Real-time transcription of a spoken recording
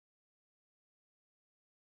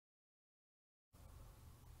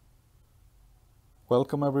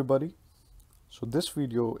Welcome everybody. So this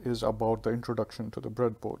video is about the introduction to the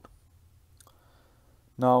breadboard.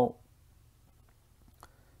 Now,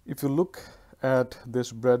 if you look at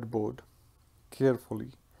this breadboard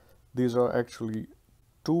carefully, these are actually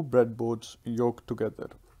two breadboards yoked together.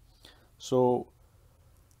 So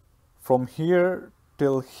from here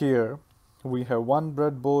till here, we have one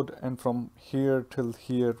breadboard, and from here till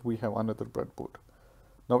here, we have another breadboard.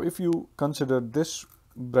 Now, if you consider this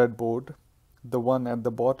breadboard, the one at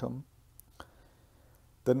the bottom,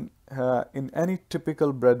 then in any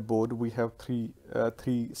typical breadboard we have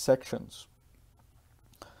three sections.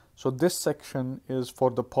 So this section is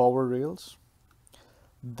for the power rails.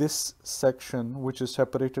 This section, which is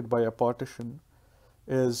separated by a partition,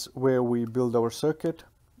 is where we build our circuit,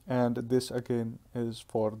 and this again is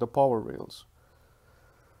for the power rails.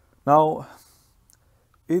 Now,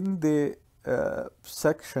 in the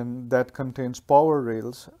section that contains power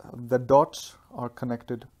rails, the dots are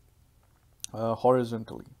connected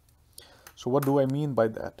horizontally. So what do I mean by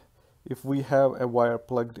that? If we have a wire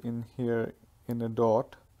plugged in here in a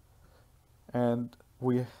dot, and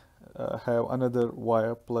we have another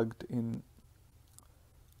wire plugged in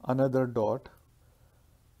another dot,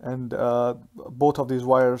 and both of these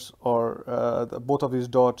wires are both of these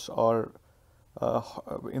dots are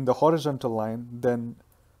in the horizontal line, then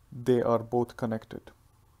they are both connected.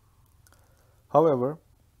 However,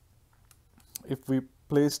 if we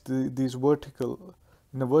place these vertical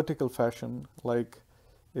in a vertical fashion, like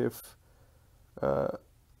if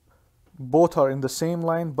both are in the same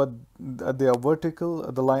line but they are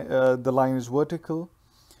vertical, the line is vertical,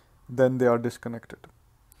 then they are disconnected.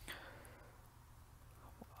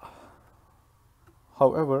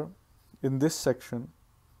 However, in this section,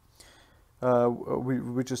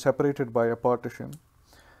 which is separated by a partition,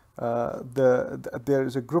 there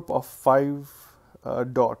is a group of 5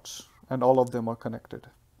 dots, and all of them are connected.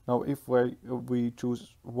 Now, if we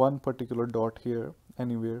choose one particular dot here,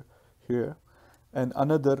 anywhere here, and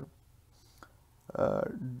another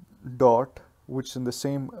dot which is in the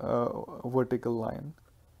same vertical line,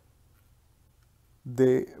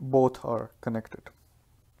 they both are connected.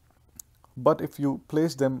 But if you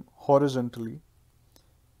place them horizontally,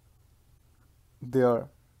 they are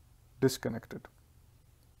disconnected.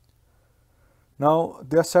 Now,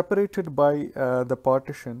 they are separated by the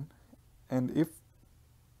partition, and if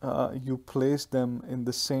you place them in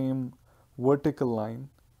the same vertical line,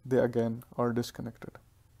 they again are disconnected.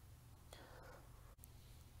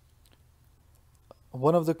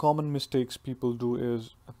 One of the common mistakes people do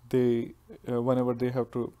is they, whenever they have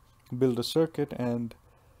to build a circuit and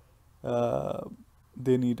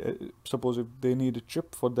they need, suppose if they need a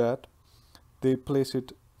chip for that, they place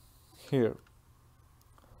it here.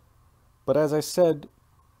 But as I said,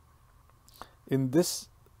 in this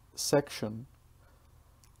section,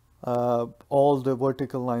 all the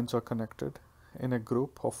vertical lines are connected in a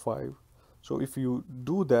group of 5. So if you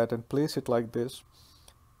do that and place it like this,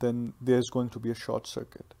 then there's going to be a short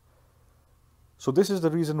circuit. So this is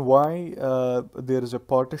the reason why there is a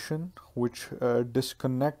partition which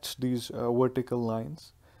disconnects these vertical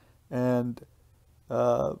lines, and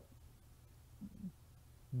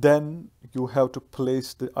then you have to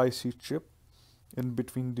place the IC chip in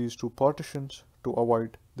between these two partitions to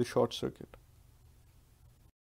avoid the short circuit.